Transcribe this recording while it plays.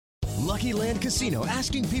Lucky Land Casino,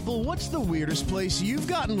 asking people, what's the weirdest place you've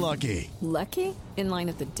gotten lucky? Lucky? In line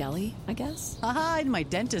at the deli, I guess? Aha, in my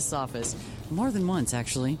dentist's office. More than once,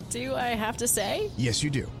 actually. Do I have to say? Yes, you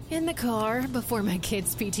do. In the car before my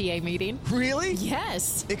kids' PTA meeting. Really?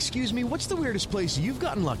 Yes. Excuse me, what's the weirdest place you've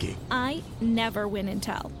gotten lucky? I never win and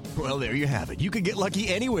tell. Well, there you have it. You can get lucky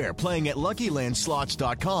anywhere, playing at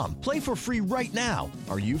LuckyLandSlots.com. Play for free right now.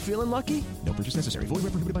 Are you feeling lucky? No purchase necessary. Void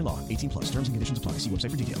where prohibited by law. 18 plus. Terms and conditions apply. See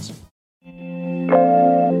website for details.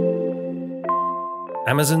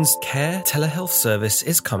 Amazon's Care telehealth service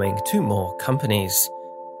is coming to more companies.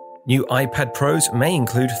 New iPad Pros may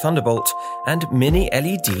include Thunderbolt and Mini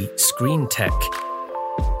LED screen tech.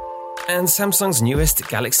 And Samsung's newest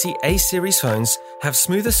Galaxy A series phones have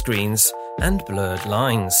smoother screens and blurred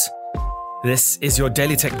lines. This is your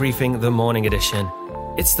Daily Tech Briefing, the morning edition.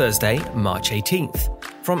 It's Thursday, March 18th.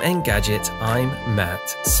 From Engadget, I'm Matt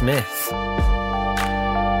Smith.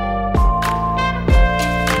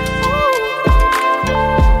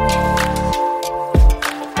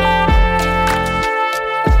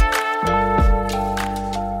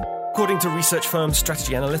 According to research firm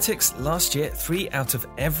Strategy Analytics, last year 3 out of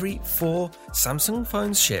every 4 Samsung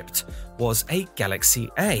phones shipped was a Galaxy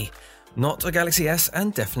A, not a Galaxy S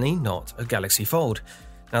and definitely not a Galaxy Fold.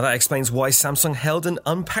 Now that explains why Samsung held an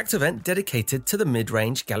unpacked event dedicated to the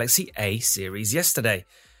mid-range Galaxy A series yesterday.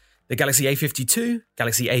 The Galaxy A52,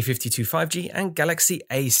 Galaxy A52 5G and Galaxy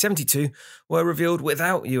A72 were revealed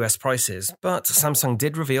without US prices, but Samsung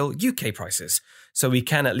did reveal UK prices, so we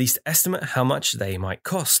can at least estimate how much they might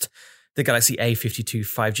cost. The Galaxy A52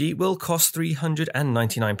 5G will cost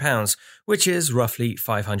 £399, which is roughly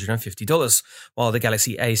 $550, while the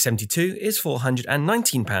Galaxy A72 is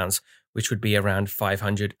 £419, which would be around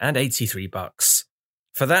 $583.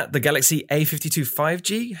 For that, the Galaxy A52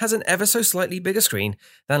 5G has an ever so slightly bigger screen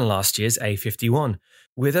than last year's A51,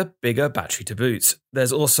 with a bigger battery to boot.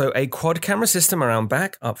 There's also a quad camera system around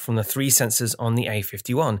back, up from the 3 sensors on the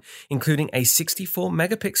A51, including a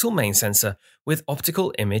 64-megapixel main sensor with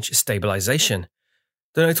optical image stabilization.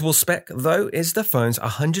 The notable spec, though, is the phone's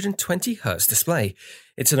 120Hz display.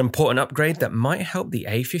 It's an important upgrade that might help the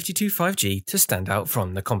A52 5G to stand out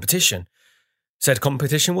from the competition. Said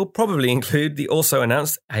competition will probably include the also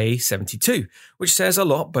announced A72, which says a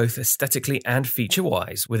lot both aesthetically and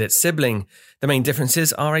feature-wise with its sibling. The main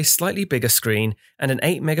differences are a slightly bigger screen and an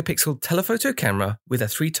 8-megapixel telephoto camera with a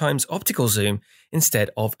 3x optical zoom instead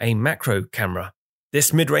of a macro camera.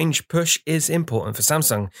 This mid-range push is important for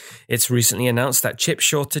Samsung. It's recently announced that chip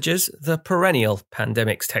shortages, the perennial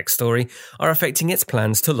pandemic tech story, are affecting its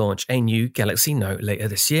plans to launch a new Galaxy Note later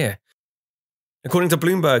this year. According to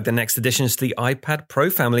Bloomberg, the next additions to the iPad Pro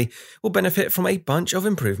family will benefit from a bunch of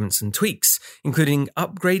improvements and tweaks, including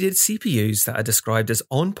upgraded CPUs that are described as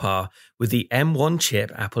on par with the M1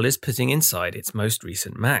 chip Apple is putting inside its most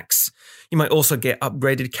recent Macs. You might also get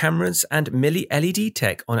upgraded cameras and Mini LED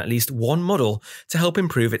tech on at least one model to help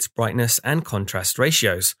improve its brightness and contrast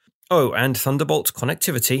ratios. Oh, and Thunderbolt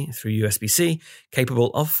connectivity through USB-C, capable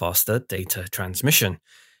of faster data transmission.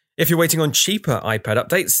 If you're waiting on cheaper iPad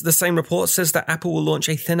updates, the same report says that Apple will launch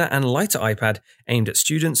a thinner and lighter iPad aimed at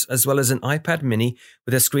students, as well as an iPad mini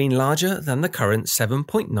with a screen larger than the current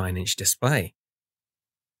 7.9-inch display.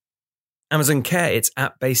 Amazon Care, its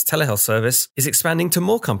app-based telehealth service, is expanding to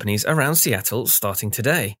more companies around Seattle starting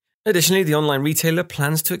today. Additionally, the online retailer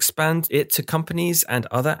plans to expand it to companies and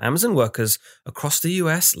other Amazon workers across the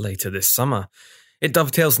US later this summer. It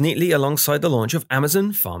dovetails neatly alongside the launch of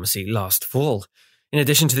Amazon Pharmacy last fall. In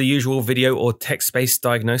addition to the usual video or text-based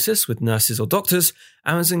diagnosis with nurses or doctors,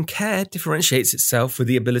 Amazon Care differentiates itself with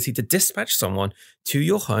the ability to dispatch someone to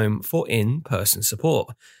your home for in-person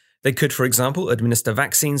support. They could, for example, administer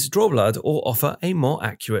vaccines, draw blood, or offer a more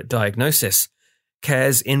accurate diagnosis.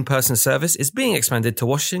 Care's in-person service is being expanded to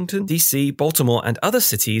Washington, D.C., Baltimore, and other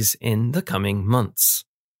cities in the coming months.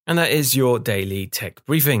 And that is your daily tech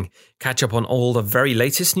briefing. Catch up on all the very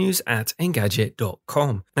latest news at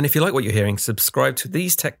Engadget.com. And if you like what you're hearing, subscribe to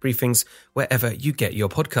these tech briefings wherever you get your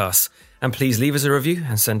podcasts. And please leave us a review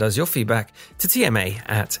and send us your feedback to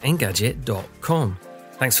tma@Engadget.com.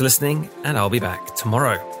 Thanks for listening, and I'll be back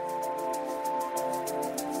tomorrow.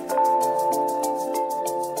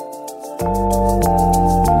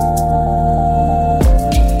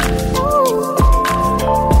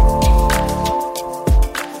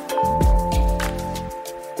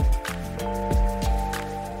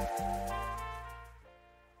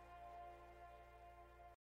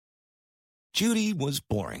 Judy was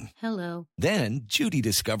boring. Hello. Then Judy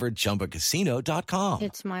discovered ChumbaCasino.com.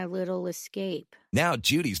 It's my little escape. Now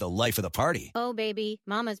Judy's the life of the party. Oh, baby,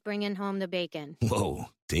 mama's bringing home the bacon. Whoa,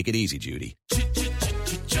 take it easy, Judy.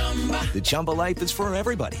 The Chumba life is for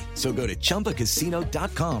everybody. So go to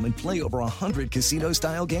ChumbaCasino.com and play over 100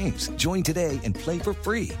 casino-style games. Join today and play for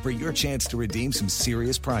free for your chance to redeem some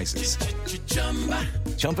serious prizes.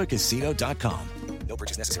 ChumbaCasino.com. No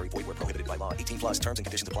purchase necessary. Void where prohibited by law. 18+ terms and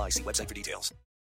conditions apply. See website for details.